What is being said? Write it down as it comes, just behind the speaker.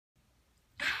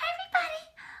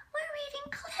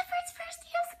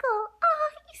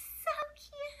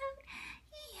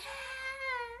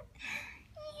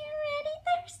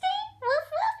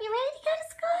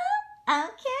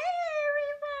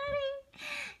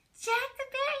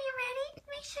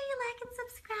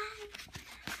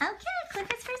Okay,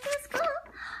 Clifford's first day of school.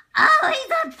 Oh,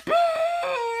 he's a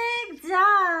big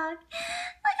dog.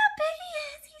 Look how big he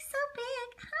is. He's so big.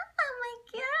 Oh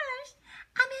my gosh.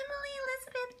 I'm Emily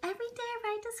Elizabeth. Every day I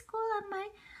ride to school on my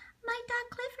dog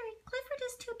Clifford. Clifford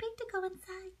is too big to go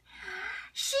inside.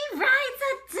 She rides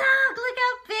a dog. Look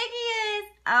how big he is.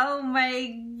 Oh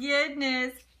my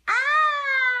goodness.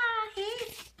 Ah,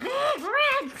 he's big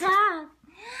red dog.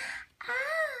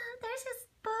 Ah, there's his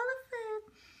bowl of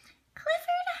food.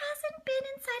 Clifford hasn't been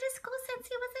inside of school since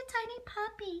he was a tiny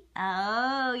puppy.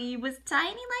 Oh, he was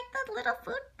tiny like the little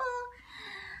food bowl.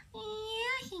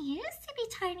 Yeah, he used to be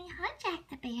tiny, huh, Jack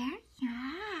the Bear?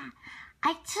 Yeah.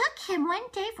 I took him one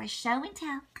day for show and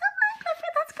tell. Come on,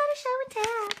 Clifford, let's go to show and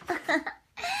tell.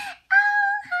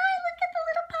 Oh, hi, look at the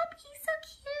little puppy. He's so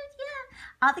cute, yeah.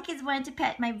 All the kids wanted to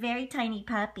pet my very tiny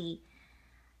puppy.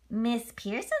 Miss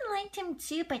Pearson liked him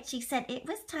too, but she said it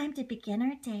was time to begin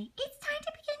our day. It's time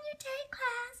to begin your day,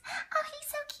 class. Oh, he's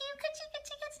so cute. Good, so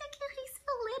cute. He's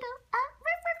so little. Ruff,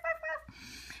 ruff, ruff, ruff.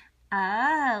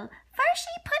 Oh, first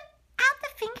she put out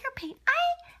the finger paint. I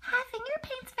have finger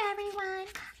paints for everyone.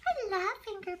 I love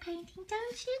finger painting,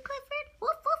 don't you, Clifford?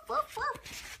 Woof, woof, woof,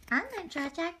 woof. I'm going to draw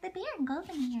Jack the Bear and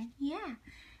Golden here. Yeah.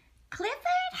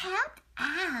 Clifford helped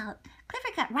out.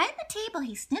 Clifford got right at the table.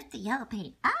 He sniffed the yellow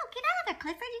paint. Oh, get out of there,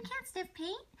 Clifford. You can't sniff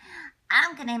paint.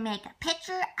 I'm going to make a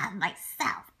picture of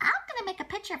myself. I'm going to make a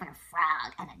picture of a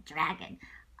frog and a dragon.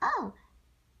 Oh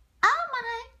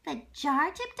my, the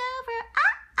jar tipped over.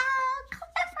 Uh-oh,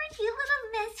 Clifford, you little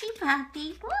messy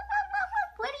puppy.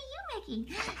 What are you making?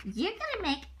 You're going to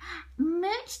make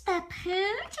Mooch the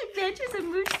Pooch, Adventures of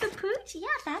Mooch the Pooch.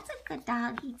 Yeah, that's a good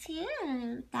doggy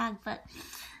too. Dog book.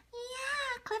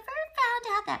 Yeah, Clifford found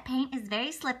out that paint is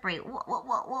very slippery.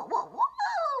 Whoa,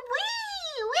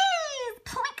 wee,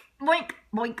 plink, boink,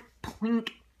 boink, plink.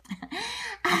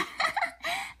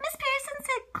 Miss Pearson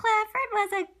said Clifford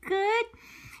was a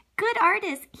good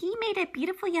artist. He made a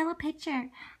beautiful yellow picture.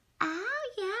 Oh,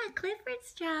 yeah,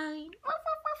 Clifford's drawing.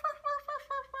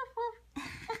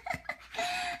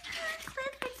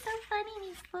 Clifford's so funny and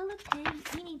he's full of paint.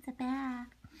 He needs a bath.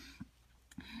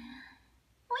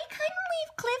 We couldn't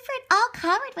leave Clifford all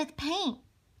covered with paint.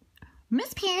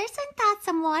 Miss Pearson thought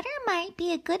some water might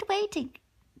be a good way to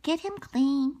get him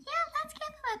clean. Yeah, let's give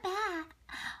him a bath.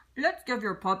 Let's give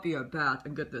your puppy a bath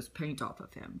and get this paint off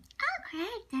of him. Oh,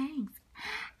 great, thanks.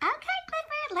 Okay,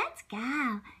 Clifford, let's go.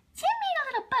 Tim made a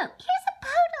little boat. Here's a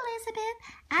boat, Elizabeth.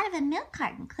 Out of a milk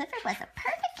carton, Clifford was a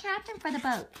perfect captain for the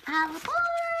boat. All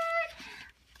aboard!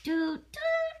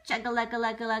 Doo-doo,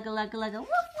 chugga-lugga-lugga-lugga-lugga-lugga,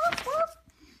 woof-woof-woof.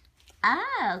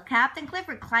 Oh, Captain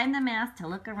Clifford climbed the mast to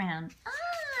look around.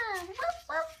 Ah, woof,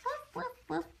 woof, woof, woof,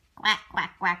 woof, quack,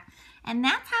 quack, quack. And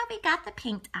that's how we got the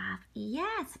paint off.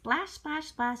 Yeah, splash, splash,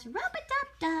 splash,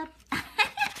 rub-a-dub-dub. And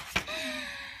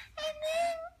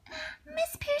then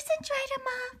Miss Pearson dried him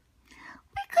off.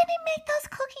 We're going to make those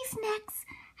cookies next.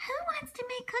 Who wants to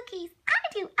make cookies? I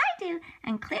do.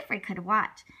 And Clifford could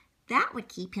watch. That would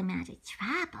keep him out of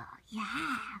trouble.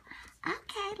 Yeah.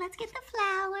 Okay, let's get the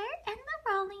flour and the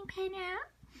rolling pin out.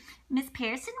 Miss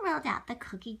Pearson rolled out the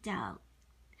cookie dough.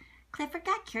 Clifford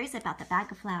got curious about the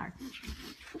bag of flour.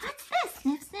 What's this?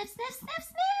 Sniff, sniff, sniff,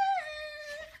 sniff,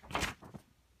 sniff.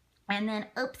 And then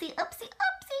oopsie, oopsie,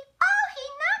 oopsie. Oh, he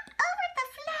knocked over the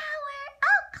flour.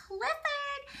 Oh,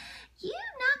 Clifford, you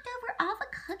knocked over all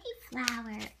the cookie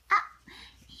flour.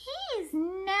 He is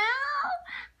now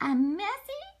a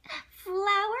messy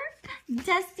flour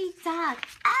dusty dog.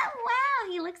 Oh, wow,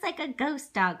 he looks like a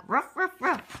ghost dog. Ruff, ruff,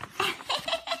 ruff.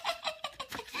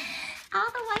 All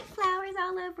the white flowers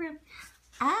all over him.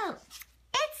 Oh,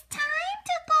 it's time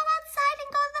to go outside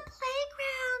and go to the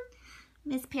playground.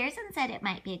 Miss Pearson said it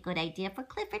might be a good idea for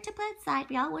Clifford to play outside.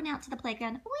 We all went out to the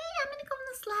playground. Wait, I'm going to go on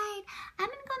the slide. I'm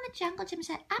going to go on the jungle gym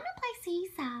set. I'm going to play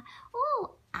seesaw.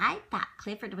 Oh, I thought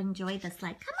Clifford would enjoy the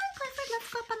slide. Come on, Clifford, let's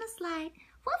go up on the slide.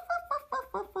 Woof, woof, woof, woof,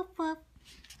 woof, woof, woof.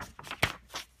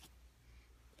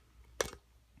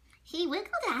 He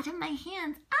wiggled out of my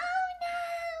hands. Oh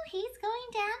no, he's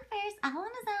going down first, all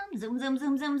on his own. Zoom, zoom,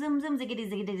 zoom, zoom, zoom, zoom, ziggity,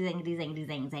 ziggity, ziggity, ziggity,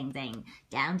 zing, zing, zing.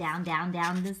 Down, down, down,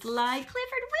 down the slide.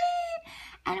 Clifford went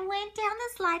and went down the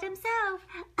slide himself.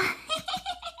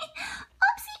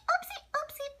 Oopsie, oopsie,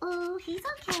 oopsie. Oh, he's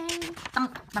okay.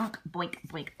 Thunk, thunk, boink,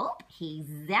 boink. Oh, he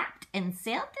zapped and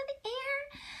sailed through the air.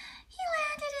 He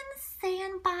landed in the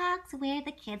sandbox where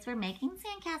the kids were making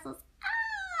sandcastles.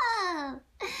 Oh,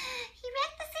 he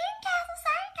wrecked the sandcastle.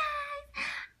 Sorry, guys.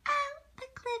 But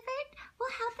Clifford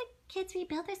will help the kids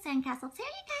rebuild their sandcastles. Here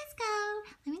you guys go.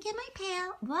 Let me get my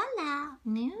pail. Voila,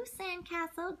 new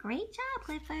sandcastle. Great job,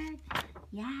 Clifford.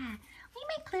 Yeah, we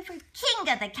made Clifford king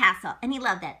of the castle, and he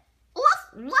loved it. Woof!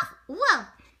 woof, woof.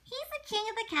 He's the king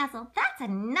of the castle. That's a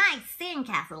nice sand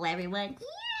castle, everyone.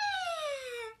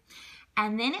 Yeah.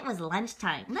 And then it was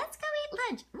lunchtime. Let's go eat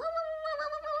lunch. Woof,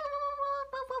 woof,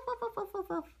 woof, woof, woof, woof,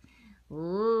 woof.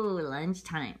 Ooh,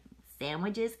 lunchtime.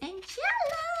 Sandwiches and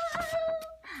jello.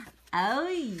 Oh,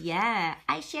 yeah.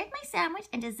 I shared my sandwich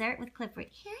and dessert with Clifford.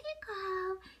 Here you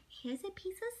go. Here's a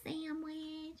piece of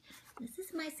sandwich. This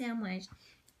is my sandwich.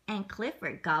 And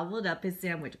Clifford gobbled up his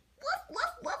sandwich. Woof,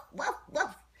 woof, woof, woof,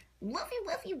 woof. Woofy,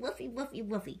 woofy, woofy, woofy,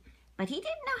 woofy. But he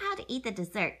didn't know how to eat the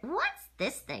dessert. What's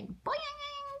this thing?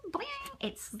 Boing, boing.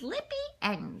 It's slippy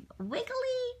and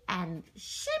wiggly and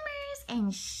shimmers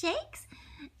and shakes.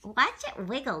 Watch it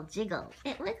wiggle, jiggle.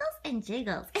 It wiggles and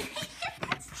jiggles.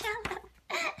 That's jello.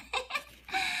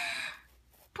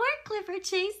 Poor Clifford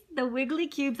chased the wiggly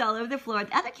cubes all over the floor.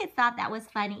 The other kids thought that was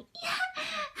funny. Yeah.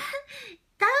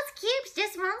 Those cubes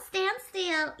just won't stand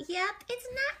still. Yep, it's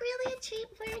not really a treat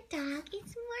for a dog.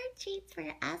 It's more a treat for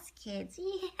us kids.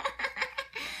 Yeah.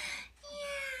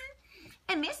 Yeah.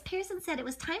 And Miss Pearson said it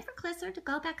was time for Clifford to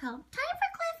go back home. Time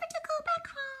for Clifford to go back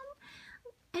home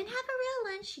and have a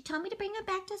real lunch. She told me to bring him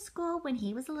back to school when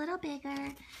he was a little bigger.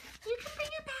 You can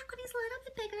bring him back when he's a little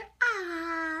bit bigger.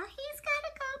 Ah, he's got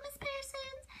to go, Miss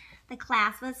Pearson. The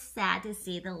class was sad to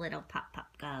see the little pup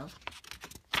go.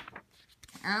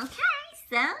 Okay.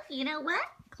 So, you know what?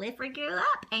 Clifford grew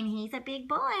up, and he's a big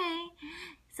boy.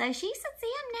 So she should see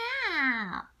him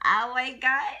now. Oh my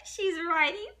gosh, she's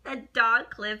riding the dog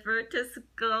Clifford to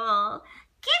school.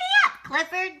 Giddy up,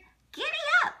 Clifford. Giddy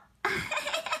up.